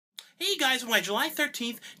Hey guys, my July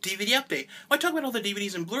 13th DVD update. I talk about all the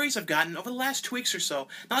DVDs and Blu-rays I've gotten over the last 2 weeks or so.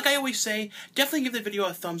 Now, like I always say, definitely give the video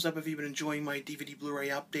a thumbs up if you've been enjoying my DVD Blu-ray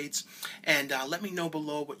updates. And let me know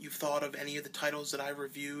below what you've thought of any of the titles that I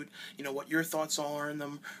reviewed, you know, what your thoughts are in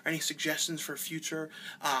them, or any suggestions for future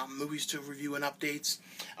movies to review and updates.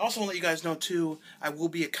 I also want to let you guys know, too, I will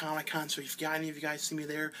be at Comic-Con, so if any of you guys see me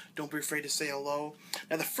there, don't be afraid to say hello.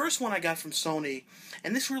 Now, the first one I got from Sony,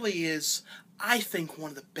 and this really is, I think,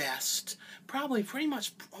 one of the best, probably pretty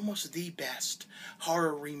much almost the best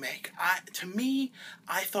horror remake. To me,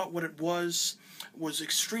 I thought what it was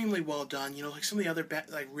extremely well done. You know, like some of the other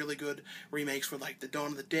really good remakes were like The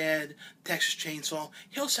Dawn of the Dead, Texas Chainsaw.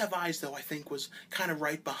 Hills Have Eyes, though, I think was kind of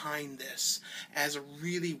right behind this as a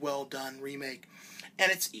really well done remake.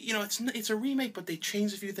 And it's, you know, it's a remake, but they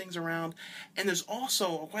changed a few things around. And there's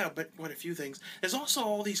also quite a few things. There's also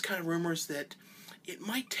all these kind of rumors that it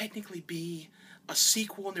might technically be a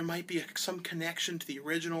sequel, and there might be some connection to the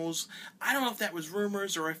originals. I don't know if that was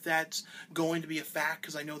rumors or if that's going to be a fact,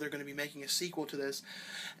 because I know they're going to be making a sequel to this.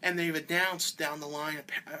 And they've announced down the line,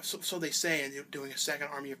 so they say, and they're doing a second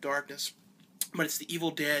Army of Darkness. But it's the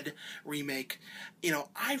Evil Dead remake. You know,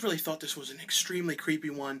 I really thought this was an extremely creepy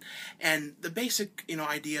one. And the basic, you know,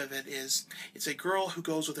 idea of it is, it's a girl who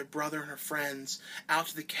goes with her brother and her friends out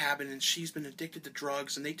to the cabin, and she's been addicted to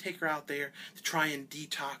drugs, and they take her out there to try and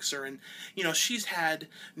detox her. And, you know, she's had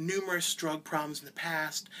numerous drug problems in the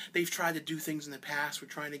past. They've tried to do things in the past with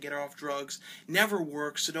trying to get her off drugs. Never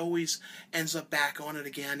works. It always ends up back on it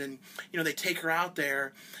again. And, you know, they take her out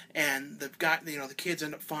there, and the kids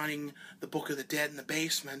end up finding the Book of the Dead in the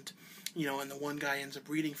basement, you know, and the one guy ends up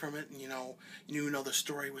reading from it, and you know the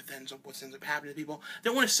story with what ends up happening to people. I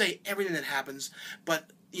don't want to say everything that happens,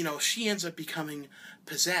 but you know, she ends up becoming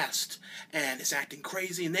possessed and is acting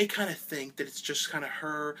crazy, and they kind of think that it's just kind of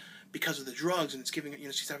her because of the drugs, and it's giving, you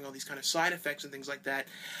know, she's having all these kind of side effects and things like that.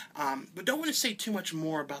 But don't want to say too much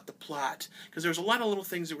more about the plot, because there's a lot of little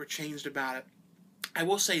things that were changed about it. I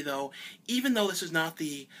will say, though, even though this is not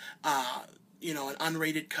the you know, an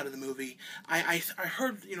unrated cut of the movie, I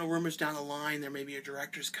heard, you know, rumors down the line there may be a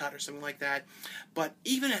director's cut or something like that. But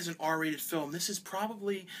even as an R-rated film, this is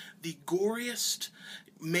probably the goriest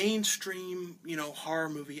mainstream, you know, horror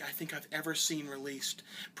movie I think I've ever seen released.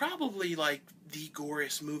 Probably like the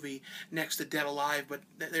goriest movie next to Dead Alive, but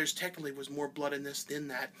there's technically was more blood in this than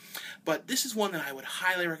that. But this is one that I would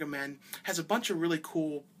highly recommend. Has a bunch of really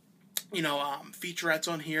cool, you know,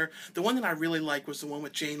 featurettes on here. The one that I really liked was the one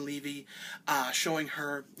with Jane Levy, showing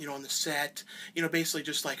her, you know, on the set, you know, basically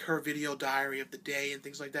just like her video diary of the day and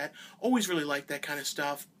things like that. Always really liked that kind of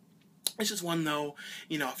stuff. This is one, though,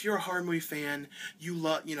 you know, if you're a horror movie fan, you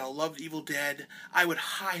loved Evil Dead, I would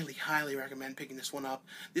highly, highly recommend picking this one up.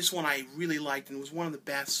 This one I really liked, and was one of the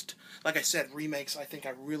best, like I said, remakes I think I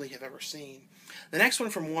really have ever seen. The next one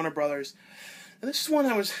from Warner Brothers. Now, this is one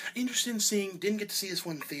I was interested in seeing. Didn't get to see this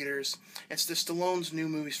one in theaters. It's Sylvester Stallone's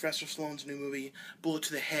new movie, Bullet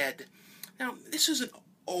to the Head. Now, this is an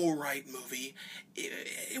alright movie.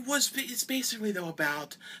 It's basically, though,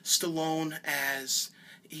 about Stallone as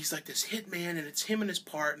he's like this hitman, and it's him and his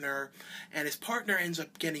partner ends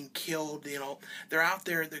up getting killed. You know, they're out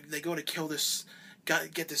there, they go to kill this guy,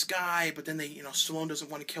 get this guy, but then Stallone doesn't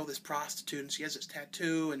want to kill this prostitute, and she has this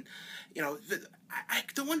tattoo, and, you know,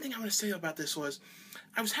 the one thing I want to say about this was,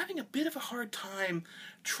 I was having a bit of a hard time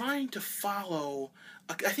trying to follow.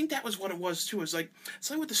 I think that was what it was, too. It was like,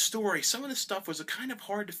 something with the story, some of the stuff was kind of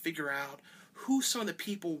hard to figure out who some of the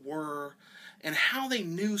people were, and how they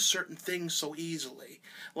knew certain things so easily.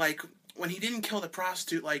 Like, when he didn't kill the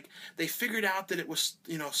prostitute, like, they figured out that it was,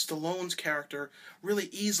 you know, Stallone's character really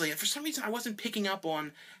easily. And for some reason, I wasn't picking up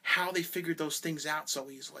on how they figured those things out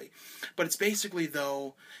so easily. But it's basically,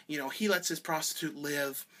 though, you know, he lets his prostitute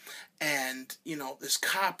live, and, you know, this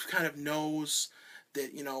cop kind of knows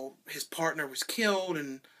that, you know, his partner was killed,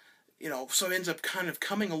 and, you know, so ends up kind of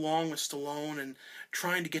coming along with Stallone and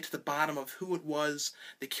trying to get to the bottom of who it was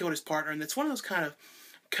that killed his partner. And it's one of those kind of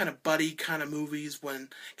buddy kind of movies, when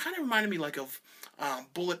kind of reminded me like of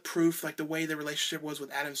Bulletproof, like the way the relationship was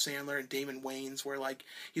with Adam Sandler and Damon Wayans, where like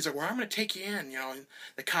he's like, well, I'm going to take you in, you know, and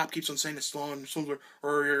the cop keeps on saying to Stallone, and Stallone's like,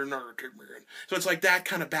 oh, you're not going to take me in. So it's like that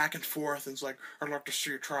kind of back and forth, and it's like, I'd like to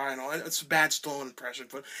see you try, and all. It's a bad Stallone impression,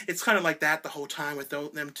 but it's kind of like that the whole time with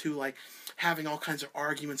them two, like having all kinds of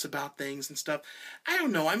arguments about things and stuff. I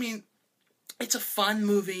don't know, I mean, it's a fun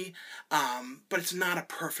movie, but it's not a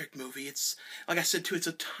perfect movie. It's, like I said, too, it's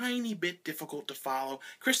a tiny bit difficult to follow.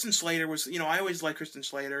 Kristen Slater was, you know, I always like Kristen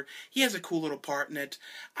Slater. He has a cool little part in it.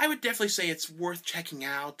 I would definitely say it's worth checking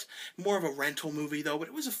out. More of a rental movie, though, but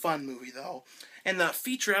it was a fun movie, though. And the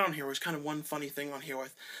feature out on here was kind of one funny thing on here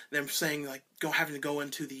with them saying, like, having to go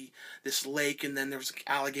into this lake, and then there was an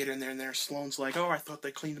alligator in there, and Stallone's like, oh, I thought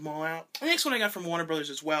they cleaned them all out. The next one I got from Warner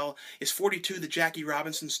Brothers as well is 42, the Jackie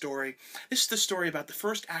Robinson story. This is the story about the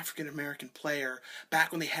first African-American player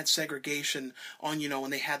back when they had segregation on,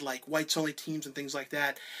 when they had, like, whites-only teams and things like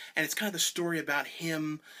that. And it's kind of the story about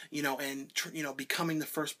him, and, becoming the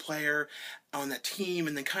first player on that team,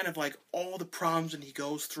 and then kind of like all the problems that he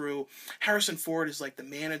goes through. Harrison Ford is like the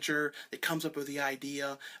manager that comes up with the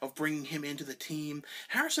idea of bringing him into the team.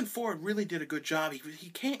 Harrison Ford really did a good job. He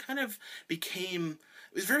kind of became...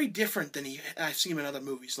 It was very different than I've seen him in other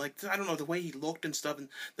movies. Like, I don't know, the way he looked and stuff, and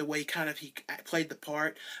the way he played the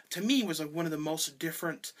part, to me was like one of the most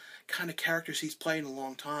different kind of characters he's played in a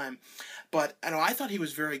long time. But I thought he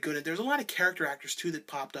was very good. There's a lot of character actors too that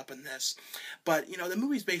popped up in this. But the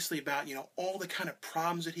movie's basically about all the kind of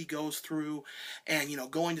problems that he goes through, and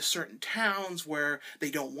going to certain towns where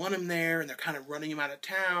they don't want him there, and they're kind of running him out of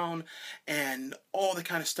town, and all the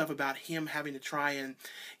kind of stuff about him having to try and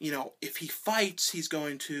if he fights, he's going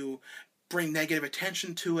to bring negative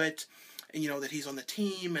attention to it, and that he's on the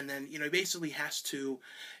team, and then he basically has to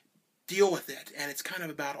deal with it. And it's kind of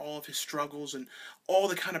about all of his struggles and all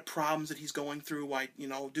the kind of problems that he's going through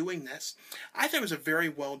while doing this. I thought it was a very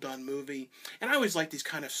well done movie, and I always like these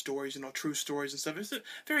kind of stories, true stories and stuff. It's a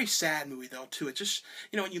very sad movie though too. It's just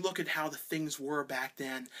when you look at how the things were back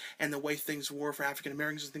then and the way things were for African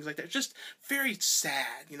Americans and things like that, it's just very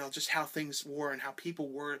sad. Just how things were and how people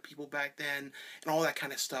back then and all that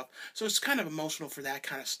kind of stuff. So it's kind of emotional for that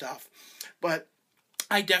kind of stuff. But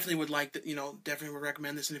I definitely would definitely would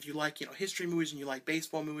recommend this. And if you like, history movies and you like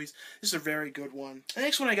baseball movies, this is a very good one. The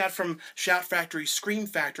next one I got from Shout Factory, Scream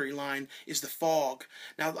Factory line is The Fog.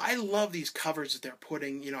 Now, I love these covers that they're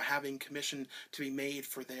putting, having commissioned to be made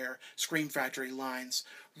for their Scream Factory lines.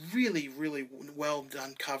 Really, really well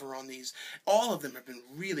done cover on these. All of them have been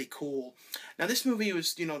really cool. Now, this movie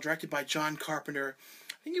was, directed by John Carpenter.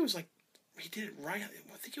 I think it was like, he did it right.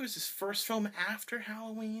 I think it was his first film after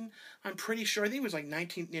Halloween. I'm pretty sure. I think it was like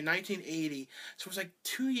 1980. So it was like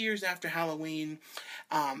 2 years after Halloween.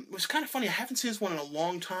 It was kind of funny. I haven't seen this one in a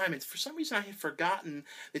long time. And for some reason, I had forgotten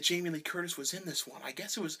that Jamie Lee Curtis was in this one. I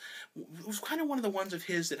guess it was kind of one of the ones of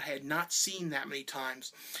his that I had not seen that many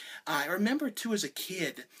times. I remember, too, as a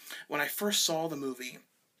kid, when I first saw the movie,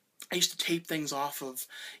 I used to tape things off of,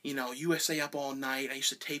 USA Up All Night. I used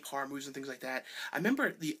to tape horror movies and things like that. I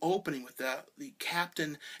remember the opening with the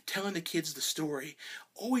captain telling the kids the story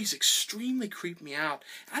always extremely creeped me out.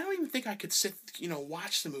 I don't even think I could sit,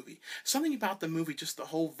 watch the movie. Something about the movie, just the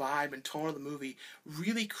whole vibe and tone of the movie,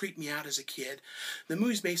 really creeped me out as a kid. The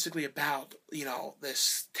movie's basically about,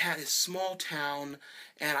 this small town,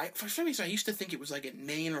 and for some reason I used to think it was like in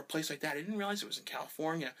Maine or a place like that. I didn't realize it was in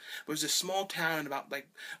California. It was this small town, and about like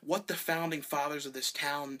what the founding fathers of this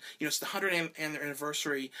town, it's the 100th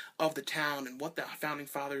anniversary of the town, and what the founding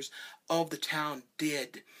fathers of the town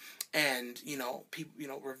did. And, people,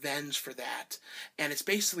 revenge for that. And it's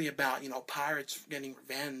basically about, pirates getting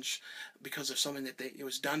revenge because of something that it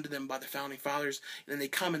was done to them by the founding fathers. And then they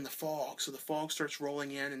come in the fog. So the fog starts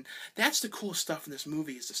rolling in. And that's the coolest stuff in this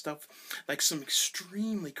movie, is the stuff, like some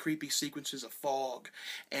extremely creepy sequences of fog.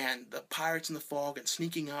 And the pirates in the fog and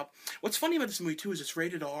sneaking up. What's funny about this movie, too, is it's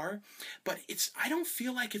rated R. But I don't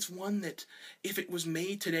feel like it's one that, if it was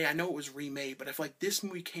made today, I know it was remade, but if, like, this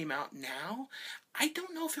movie came out now, I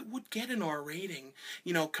don't know if it would get an R rating,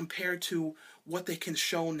 compared to what they can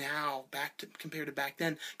show now compared to back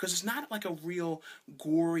then, because it's not like a real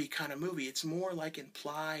gory kind of movie. It's more like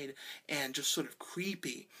implied and just sort of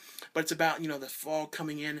creepy. But it's about, the fog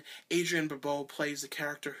coming in. Adrienne Barbeau plays the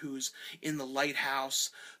character who's in the lighthouse,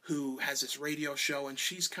 who has this radio show, and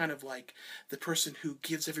she's kind of like the person who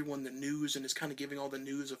gives everyone the news and is kind of giving all the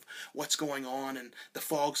news of what's going on, and the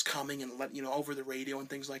fog's coming, and over the radio and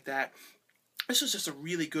things like that. This is just a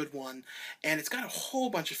really good one, and it's got a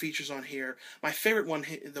whole bunch of features on here. My favorite one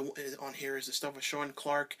on here is the stuff with Sean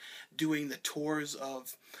Clark doing the tours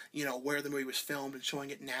of, where the movie was filmed and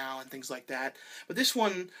showing it now and things like that. But this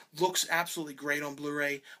one looks absolutely great on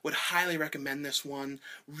Blu-ray. Would highly recommend this one.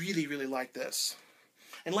 Really, really like this.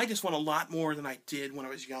 And like this one a lot more than I did when I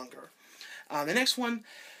was younger. The next one,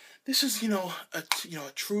 this is, a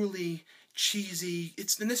truly cheesy,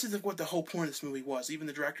 and this is what the whole point of this movie was. Even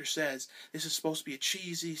the director says this is supposed to be a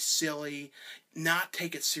cheesy, silly, not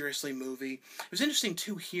take it seriously movie. It was interesting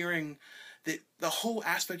too hearing that the whole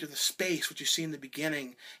aspect of the space, which you see in the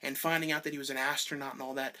beginning, and finding out that he was an astronaut and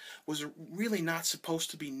all that, was really not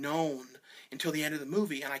supposed to be known until the end of the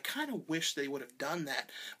movie. And I kind of wish they would have done that.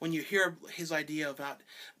 When you hear his idea about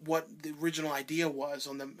what the original idea was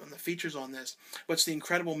on the features on this, what's the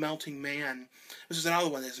Incredible Melting Man. This is another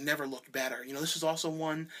one that's never looked better. You know, this is also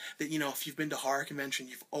one that, you know, if you've been to horror convention,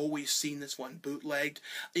 you've always seen this one bootlegged.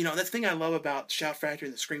 You know, the thing I love about Shout Factory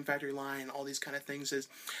and the Scream Factory line and all these kind of things is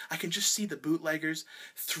I can just see the bootleggers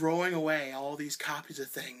throwing away all these copies of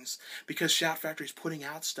things because Shout Factory is putting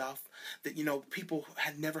out stuff that, you know, people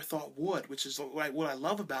had never thought would, which is what I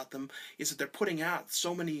love about them, is that they're putting out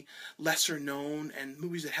so many lesser known and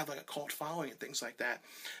movies that have like a cult following and things like that.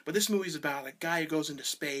 But this movie's about a guy who goes into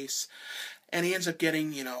space and he ends up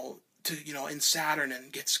getting, in Saturn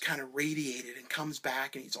and gets kind of radiated and comes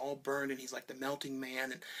back and he's all burned and he's like the melting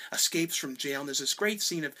man and escapes from jail. And there's this great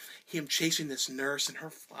scene of him chasing this nurse and her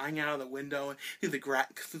flying out of the window and through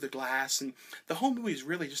the glass. And the whole movie is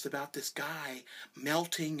really just about this guy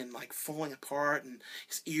melting and like falling apart and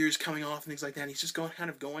his ears coming off and things like that. And he's just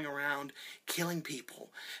going around killing people.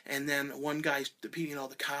 And then one guy's, the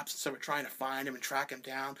cops and stuff are trying to find him and track him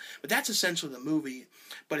down. But that's essentially the movie.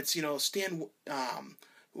 But it's,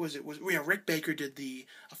 Rick Baker did the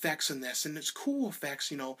effects in this, and it's cool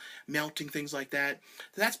effects, melting, things like that.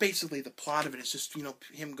 That's basically the plot of it. It's just,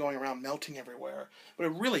 him going around melting everywhere. But a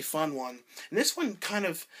really fun one. And this one kind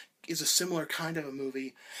of is a similar kind of a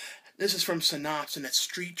movie. This is from Synopsis, and it's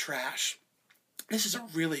Street Trash. This is a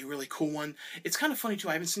really, really cool one. It's kind of funny, too.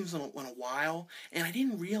 I haven't seen this in a while, and I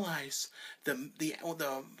didn't realize the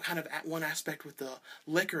kind of one aspect with the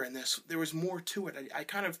liquor in this. There was more to it. I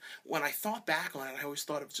kind of, when I thought back on it, I always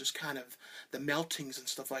thought it was just kind of the meltings and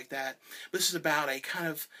stuff like that. But this is about a kind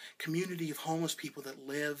of community of homeless people that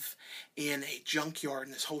live in a junkyard,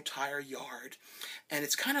 in this whole tire yard. And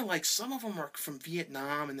it's kind of like some of them are from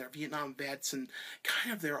Vietnam, and they're Vietnam vets, and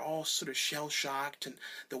kind of they're all sort of shell-shocked, and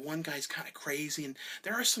the one guy's kind of crazy. And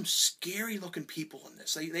there are some scary-looking people in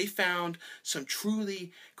this. They found some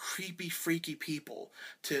truly creepy, freaky people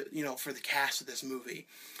to, for the cast of this movie.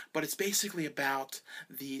 But it's basically about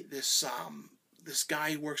this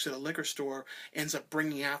guy who works at a liquor store ends up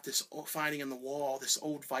bringing out finding in the wall, this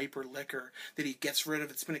old Viper liquor that he gets rid of.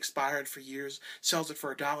 It's been expired for years, sells it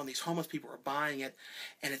for $1, and these homeless people are buying it,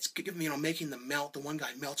 and it's, making them melt. The one guy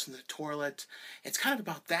melts in the toilet. It's kind of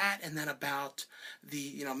about that, and then about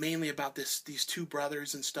mainly about these two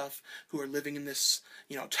brothers and stuff who are living in this,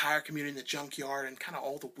 tire community in the junkyard, and kind of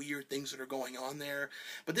all the weird things that are going on there.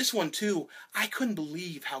 But this one, too, I couldn't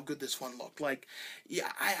believe how good this one looked. Like,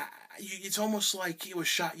 yeah, it's almost like it was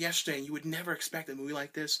shot yesterday, and you would never expect a movie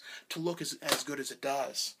like this to look as good as it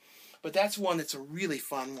does. But that's one that's a really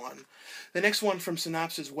fun one. The next one from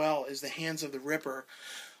Synopsis as well is The Hands of the Ripper,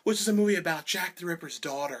 which is a movie about Jack the Ripper's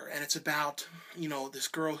daughter, and it's about, this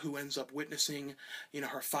girl who ends up witnessing,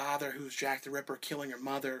 her father, who's Jack the Ripper, killing her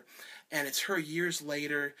mother, and it's her years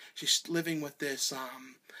later. She's living with this,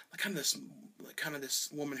 this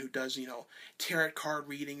woman who does, tarot card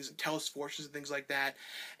readings and tells fortunes and things like that,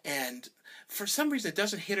 and for some reason it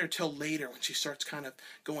doesn't hit her till later when she starts kind of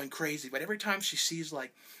going crazy. But every time she sees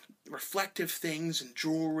like reflective things and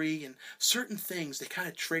jewelry and certain things, they kind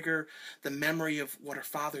of trigger the memory of what her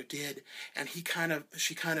father did, and she kind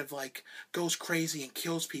of like goes crazy and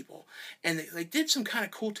kills people. And they did some kind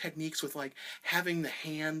of cool techniques with like having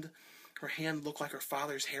her hand looked like her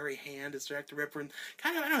father's hairy hand as Jack the Ripper, and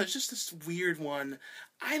kind of, I don't know, it's just this weird one.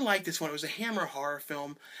 I like this one. It was a Hammer horror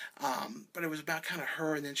film, but it was about kind of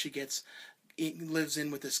her, and then she lives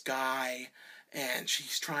in with this guy, and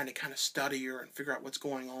she's trying to kind of study her and figure out what's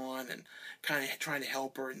going on and kind of trying to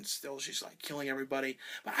help her, and still she's like killing everybody.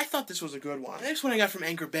 But I thought this was a good one. The next one I got from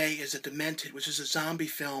Anchor Bay is A Demented, which is a zombie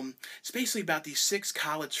film. It's basically about these 6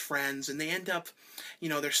 college friends, and they end up,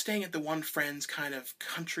 they're staying at the one friend's kind of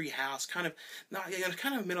country house, kind of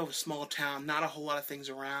middle of a small town, not a whole lot of things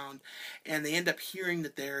around, and they end up hearing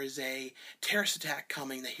that there is a terrorist attack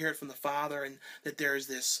coming. They hear it from the father, and that there's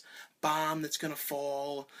this bomb that's going to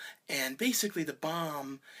fall, and basically the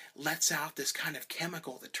bomb lets out this kind of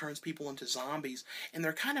chemical that turns people into zombies, and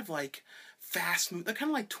they're kind of like they're kind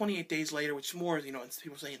of like 28 Days Later, which is more,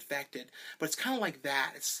 people say infected, but it's kind of like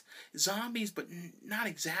that. It's zombies, but not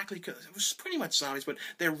exactly, because it was pretty much zombies, but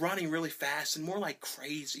they're running really fast and more like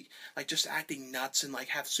crazy, like just acting nuts and like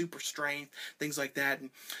have super strength, things like that. And,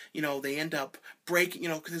 they end up breaking,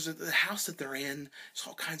 because the house that they're in, there's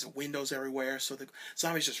all kinds of windows everywhere, so the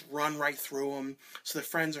zombies just run right through them, so the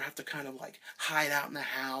friends have to kind of like hide out in the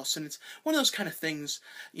house, and it's one of those kind of things,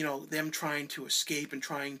 them trying to escape and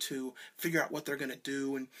trying to figure figure out what they're going to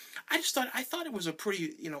do. And I thought it was a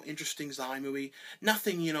pretty, interesting zombie movie.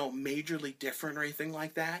 Nothing, majorly different or anything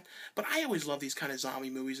like that. But I always love these kind of zombie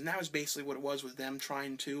movies, and that was basically what it was with them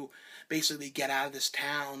trying to basically get out of this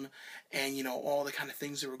town and, all the kind of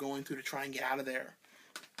things they were going through to try and get out of there.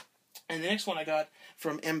 And the next one I got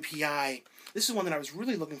from MPI. This is one that I was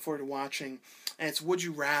really looking forward to watching, and it's Would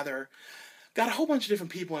You Rather. Got a whole bunch of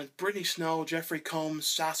different people in it. Brittany Snow, Jeffrey Combs,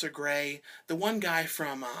 Sasha Grey. The one guy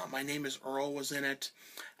from My Name is Earl was in it,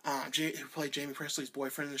 who played Jamie Presley's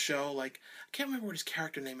boyfriend in the show. I can't remember what his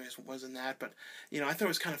character name was in that, but, I thought it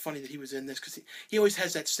was kind of funny that he was in this, because he always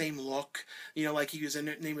has that same look, like he was in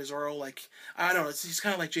it, name is Earl, I don't know, he's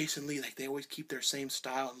kind of like Jason Leigh, they always keep their same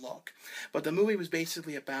style and look. But the movie was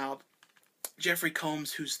basically about Jeffrey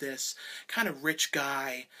Combs, who's this kind of rich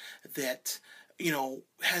guy that,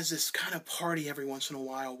 has this kind of party every once in a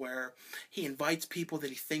while where he invites people that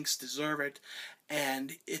he thinks deserve it,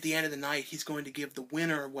 and at the end of the night, he's going to give the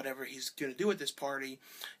winner whatever he's going to do at this party,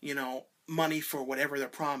 money for whatever their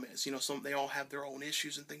prom is. They all have their own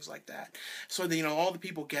issues and things like that. So, all the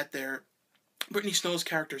people get there. Brittany Snow's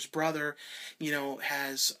character's brother,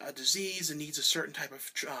 has a disease and needs a certain type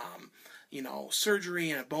of, surgery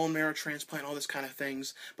and a bone marrow transplant, all this kind of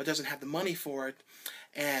things, but doesn't have the money for it.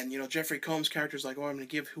 And, Jeffrey Combs' character's like, oh, I'm going to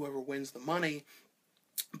give whoever wins the money.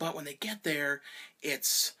 But when they get there,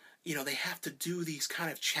 it's, they have to do these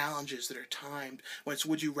kind of challenges that are timed. When it's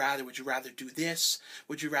would you rather do this?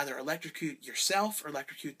 Would you rather electrocute yourself or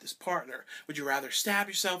electrocute this partner? Would you rather stab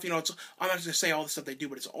yourself? I'm not going to say all the stuff they do,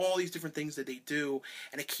 but it's all these different things that they do,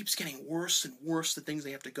 and it keeps getting worse and worse, the things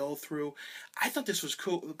they have to go through. I thought this was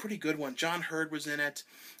cool, a pretty good one. John Hurd was in it,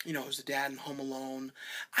 who's the dad in Home Alone.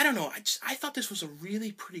 I don't know, I thought this was a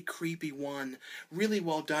really pretty creepy one, really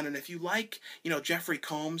well done, and if you like, Jeffrey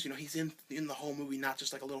Combs, he's in the whole movie, not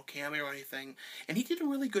just like a little cameo or anything, and he did a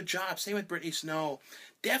really good job. Same with Brittany Snow.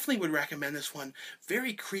 Definitely would recommend this one.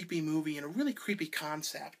 Very creepy movie and a really creepy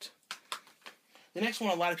concept. The next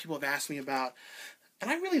one a lot of people have asked me about, and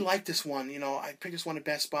I really like this one. I picked this one at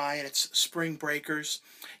Best Buy, and it's Spring Breakers.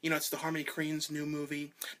 It's the Harmony Korine's new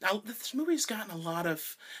movie. Now, this movie's gotten a lot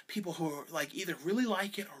of people who are, either really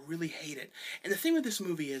like it or really hate it. And the thing with this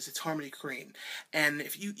movie is it's Harmony Korine. And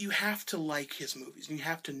if you have to like his movies, and you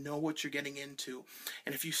have to know what you're getting into.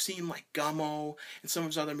 And if you've seen, Gummo and some of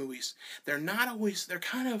his other movies, they're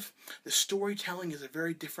kind of, the storytelling is a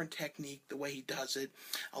very different technique, the way he does it.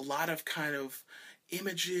 A lot of kind of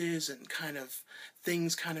images and kind of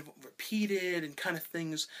things kind of repeated and kind of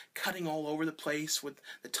things cutting all over the place with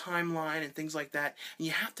the timeline and things like that. And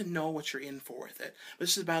you have to know what you're in for with it. But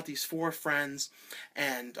this is about these four friends,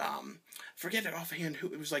 and forget it offhand who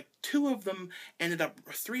it was. Three of them ended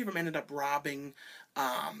up robbing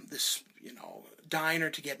this diner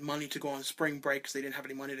to get money to go on spring break because they didn't have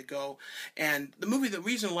any money to go. And the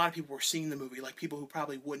reason a lot of people were seeing the movie, people who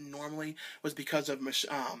probably wouldn't normally, was because of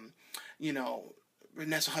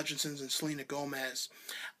Vanessa Hudgens and Selena Gomez.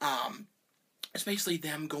 It's basically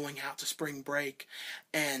them going out to spring break,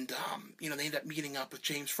 and they end up meeting up with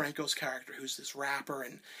James Franco's character, who's this rapper,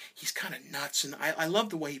 and he's kind of nuts, and I love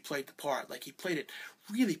the way he played the part. He played it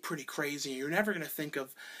really pretty crazy. You're never going to think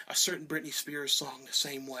of a certain Britney Spears song the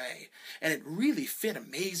same way, and it really fit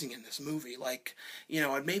amazing in this movie.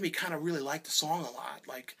 It made me kind of really like the song a lot,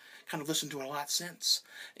 kind of listened to it a lot since,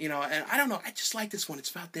 and I don't know, I just like this one.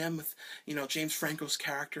 It's about them with, James Franco's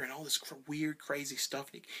character and all this weird, crazy stuff,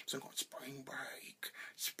 and he keeps on going,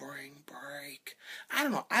 spring break. I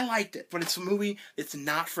don't know, I liked it, but it's a movie that's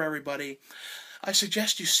not for everybody. I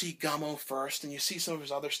suggest you see Gummo first, and you see some of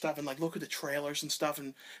his other stuff, and look at the trailers and stuff,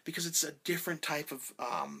 and because it's a different type of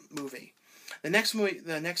movie. The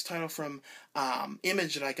next title from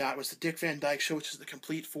Image that I got was the Dick Van Dyke Show, which is the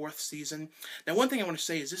complete 4th season. Now, one thing I want to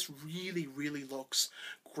say is this really, really looks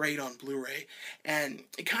great on Blu-ray, and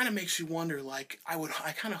it kind of makes you wonder, I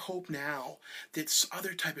kind of hope now that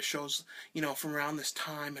other type of shows, from around this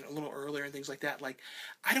time and a little earlier and things like that,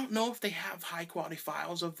 I don't know if they have high-quality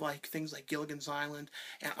files of, things like Gilligan's Island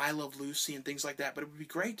and I Love Lucy and things like that, but it would be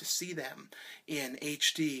great to see them in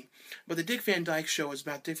HD. But the Dick Van Dyke Show is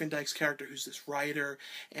about Dick Van Dyke's character, who's this writer,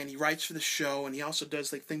 and he writes for the show, and he also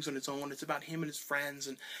does, things on his own. It's about him and his friends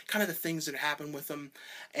and kind of the things that happen with him.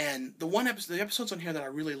 And the episodes on here that I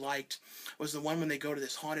really liked was the one when they go to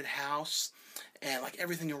this haunted house, and like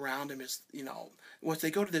everything around him is, you know, once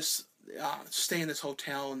they go to this, stay in this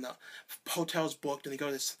hotel, and the hotel's booked, and they go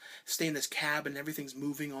to this, stay in this cabin, and everything's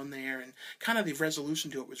moving on there, and kind of the resolution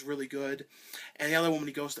to it was really good. And the other one, when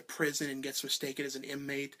he goes to prison and gets mistaken as an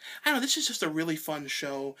inmate. I don't know, this is just a really fun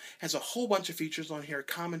show. Has a whole bunch of features on here,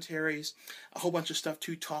 commentaries, a whole bunch of stuff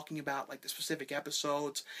too, talking about like the specific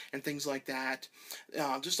episodes and things like that.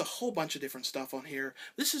 Just a whole bunch of different stuff on here.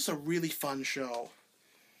 This is a really fun show.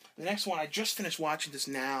 The next one, I just finished watching this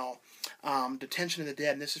now, Detention of the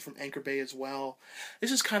Dead, and this is from Anchor Bay as well.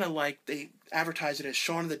 This is kind of like, they advertise it as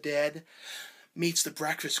Shaun of the Dead meets The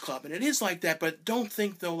Breakfast Club, and it is like that, but don't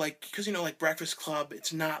think though, like, because you know, like Breakfast Club,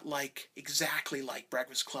 it's not like exactly like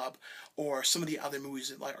Breakfast Club or some of the other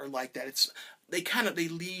movies that are like that. It's, they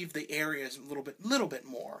leave the areas a little bit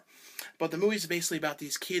more, but the movie is basically about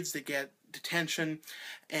these kids that get detention,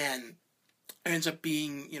 and ends up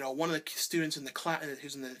being, you know, one of the students in the class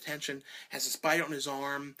who's in the detention has this bite on his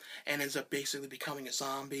arm and ends up basically becoming a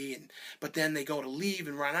zombie. And but then they go to leave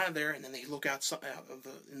and run out of there, and then they look out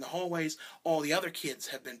in the hallways. All the other kids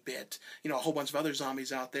have been bit. You know, a whole bunch of other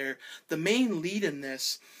zombies out there. The main lead in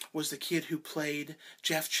this was the kid who played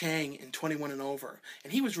Jeff Chang in 21 and Over,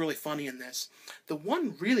 and he was really funny in this. The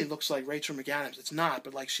one really looks like Rachel McAdams. It's not,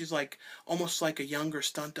 but like she's like almost like a younger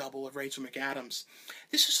stunt double of Rachel McAdams.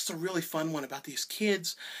 This is just a really fun one about these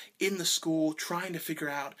kids in the school trying to figure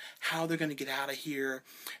out how they're going to get out of here,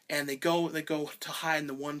 and they go to hide in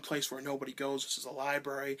the one place where nobody goes. This is a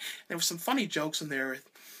library. There were some funny jokes in there.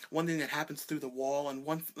 One thing that happens through the wall, and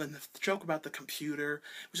the joke about the computer,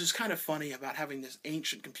 which is kind of funny about having this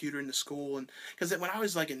ancient computer in the school. And because when I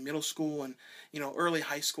was like in middle school and, you know, early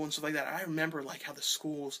high school and stuff like that, I remember like how the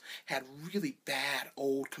schools had really bad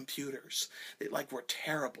old computers that like were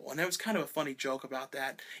terrible, and there was kind of a funny joke about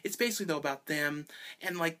that. It's basically though about them,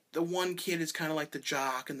 and like the one kid is kind of like the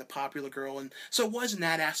jock and the popular girl, and so it was in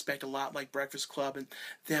that aspect a lot like Breakfast Club and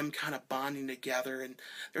them kind of bonding together. And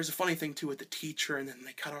there's a funny thing too with the teacher, and then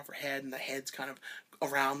they cut off her head, and the head's kind of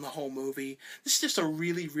around the whole movie. This is just a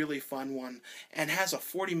really, really fun one, and has a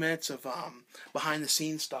 40 minutes of behind the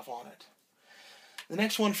scenes stuff on it. The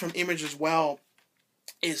next one from Image as well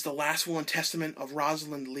is The Last Will and Testament of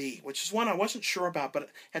Rosalind Leigh, which is one I wasn't sure about, but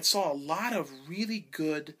had saw a lot of really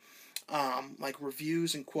good like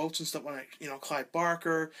reviews and quotes and stuff on it. You know, Clive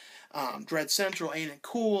Barker, Dread Central, Ain't It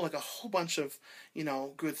Cool, like a whole bunch of, you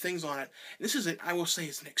know, good things on it. And this is, I will say,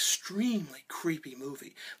 is an extremely creepy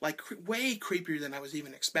movie, like way creepier than I was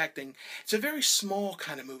even expecting. It's a very small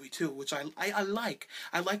kind of movie too, which I like.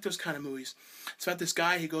 I like those kind of movies. It's about this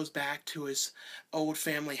guy who goes back to his old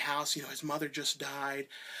family house. You know, his mother just died,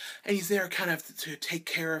 and he's there kind of to take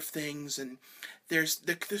care of things. And there's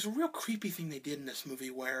a real creepy thing they did in this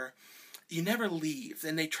movie where you never leave,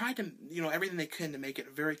 and they tried to, you know, everything they can to make it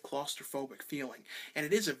a very claustrophobic feeling, and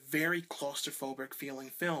it is a very claustrophobic feeling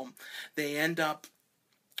film. They end up,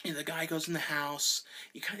 you know, the guy goes in the house.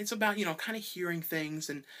 It's about, you know, kind of hearing things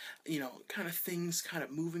and, you know, kind of things kind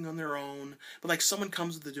of moving on their own. But like someone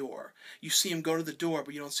comes to the door. You see him go to the door,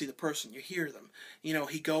 but you don't see the person. You hear them. You know,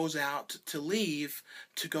 he goes out to leave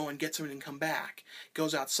to go and get something and come back.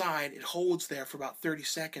 Goes outside. It holds there for about 30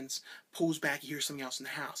 seconds. Pulls back. You hear something else in the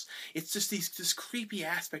house. It's just this creepy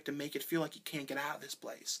aspect to make it feel like you can't get out of this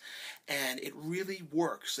place. And it really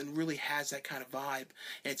works and really has that kind of vibe.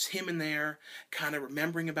 And it's him in there kind of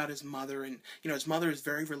remembering about his mother, and you know, his mother is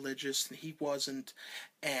very religious and he wasn't,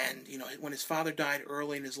 and you know, when his father died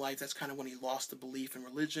early in his life, that's kind of when he lost the belief in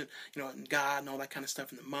religion, you know, and God and all that kind of stuff.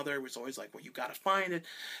 And the mother was always like, well, you got to find it,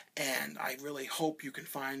 and I really hope you can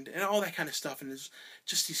find it, and all that kind of stuff. And there's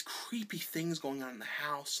just these creepy things going on in the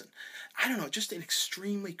house, and I don't know, just an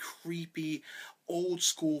extremely creepy old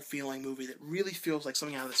school feeling movie that really feels like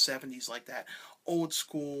something out of the 70s, like that old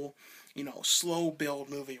school, you know, slow build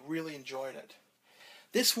movie. Really enjoyed it.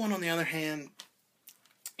 This one, on the other hand,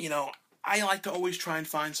 you know, I like to always try and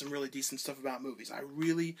find some really decent stuff about movies. I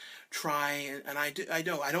really try, and I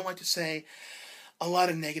don't like to say a lot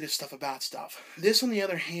of negative stuff about stuff. This, on the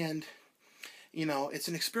other hand, you know, it's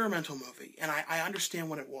an experimental movie, and I understand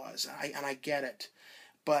what it was, and I get it,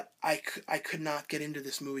 but I could not get into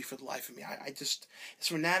this movie for the life of me. It's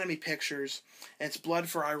from Anatomy Pictures, and it's Blood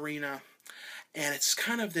for Irina, and it's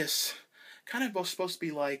kind of supposed to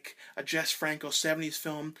be like a Jess Franco 70s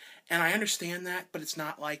film, and I understand that, but it's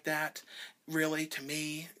not like that, really, to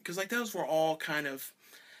me, because like those were all kind of,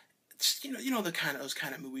 you know, those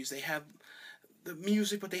kind of movies. They have the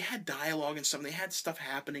music, but they had dialogue and stuff, and they had stuff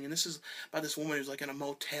happening, and this is about this woman who's like in a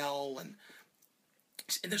motel, and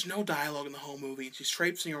there's no dialogue in the whole movie, and she's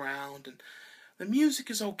traipsing around, and the music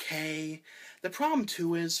is okay. The problem,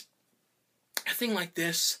 too, is a thing like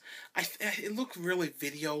this, it looked really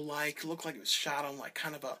video-like. It looked like it was shot on like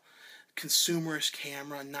kind of a consumerist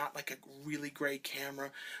camera, not like a really great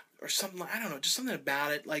camera or something. Like, I don't know, just something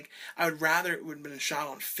about it. Like, I would rather it would have been shot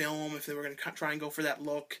on film if they were going to try and go for that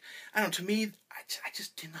look. I don't know, to me, I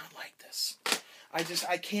just did not like this.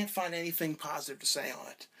 I can't find anything positive to say on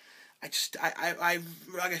it.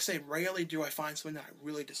 Like I say, rarely do I find something that I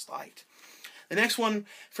really disliked. The next one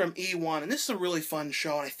from E1, and this is a really fun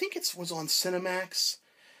show, and I think it was on Cinemax.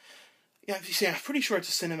 Yeah, you see, I'm pretty sure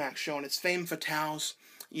it's a Cinemax show, and it's Femme Fatale's,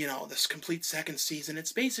 you know, this complete second season.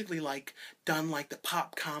 It's basically like done like the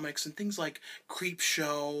pop comics and things like Creep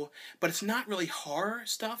Show, but it's not really horror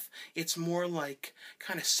stuff. It's more like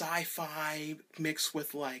kind of sci-fi mixed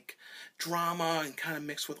with like drama and kind of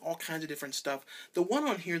mixed with all kinds of different stuff. The one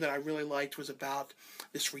on here that I really liked was about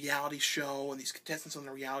this reality show and these contestants on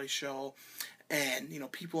the reality show. And, you know,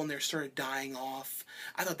 people in there started dying off.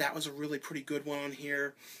 I thought that was a really pretty good one on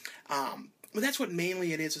here. But that's what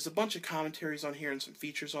mainly it is. There's a bunch of commentaries on here and some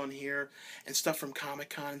features on here and stuff from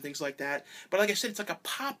Comic-Con and things like that. But like I said, it's like a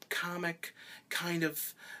pop comic kind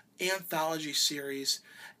of anthology series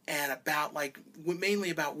and about like mainly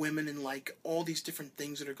about women and like all these different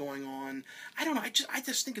things that are going on. I don't know. I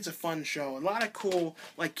just think it's a fun show. A lot of cool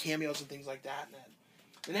like cameos and things like that.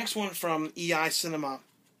 The next one from EI Cinema.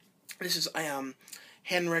 This is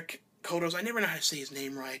Henrik Kodos. I never know how to say his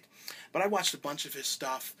name right, but I watched a bunch of his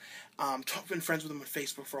stuff. Been friends with him on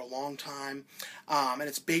Facebook for a long time. And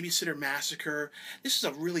it's Babysitter Massacre. This is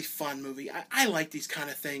a really fun movie. I like these kind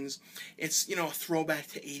of things. It's, you know, a throwback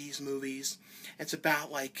to 80s movies. It's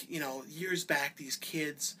about, like, you know, years back, these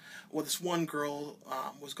kids, well, this one girl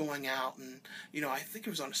was going out, and, you know, I think it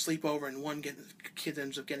was on a sleepover, and one kid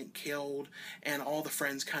ends up getting killed, and all the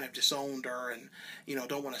friends kind of disowned her, and, you know,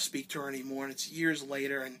 don't want to speak to her anymore, and it's years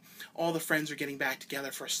later, and all the friends are getting back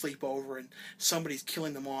together for a sleepover, and somebody's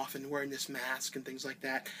killing them off and wearing this mask and things like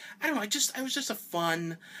that. I don't know, it was just a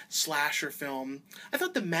fun slasher film. I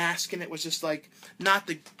thought the mask in it was just, like, not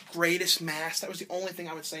the greatest mask. That was the only thing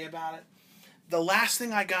I would say about it. The last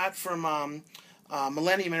thing I got from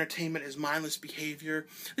Millennium Entertainment is Mindless Behavior.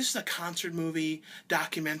 This is a concert movie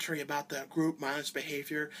documentary about the group Mindless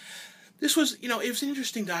Behavior. This was, you know, it was an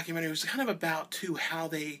interesting documentary. It was kind of about, too, how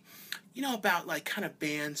they, you know, about, like, kind of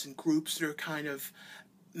bands and groups that are kind of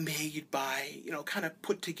made by, you know, kind of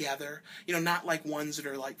put together, you know, not like ones that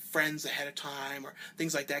are like friends ahead of time or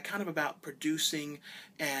things like that, kind of about producing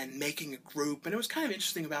and making a group. And it was kind of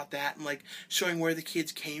interesting about that and like showing where the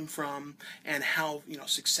kids came from and how, you know,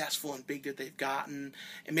 successful and big that they've gotten,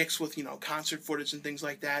 and mixed with, you know, concert footage and things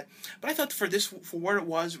like that. But I thought for what it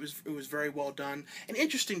was very well done and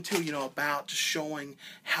interesting too, you know, about just showing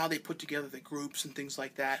how they put together the groups and things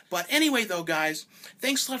like that. But anyway though, guys,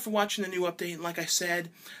 thanks a lot for watching the new update. And like I said,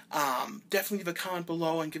 definitely leave a comment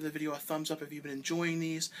below and give the video a thumbs up if you've been enjoying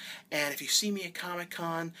these. And if you see me at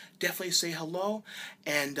Comic-Con, definitely say hello,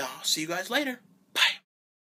 and I'll see you guys later.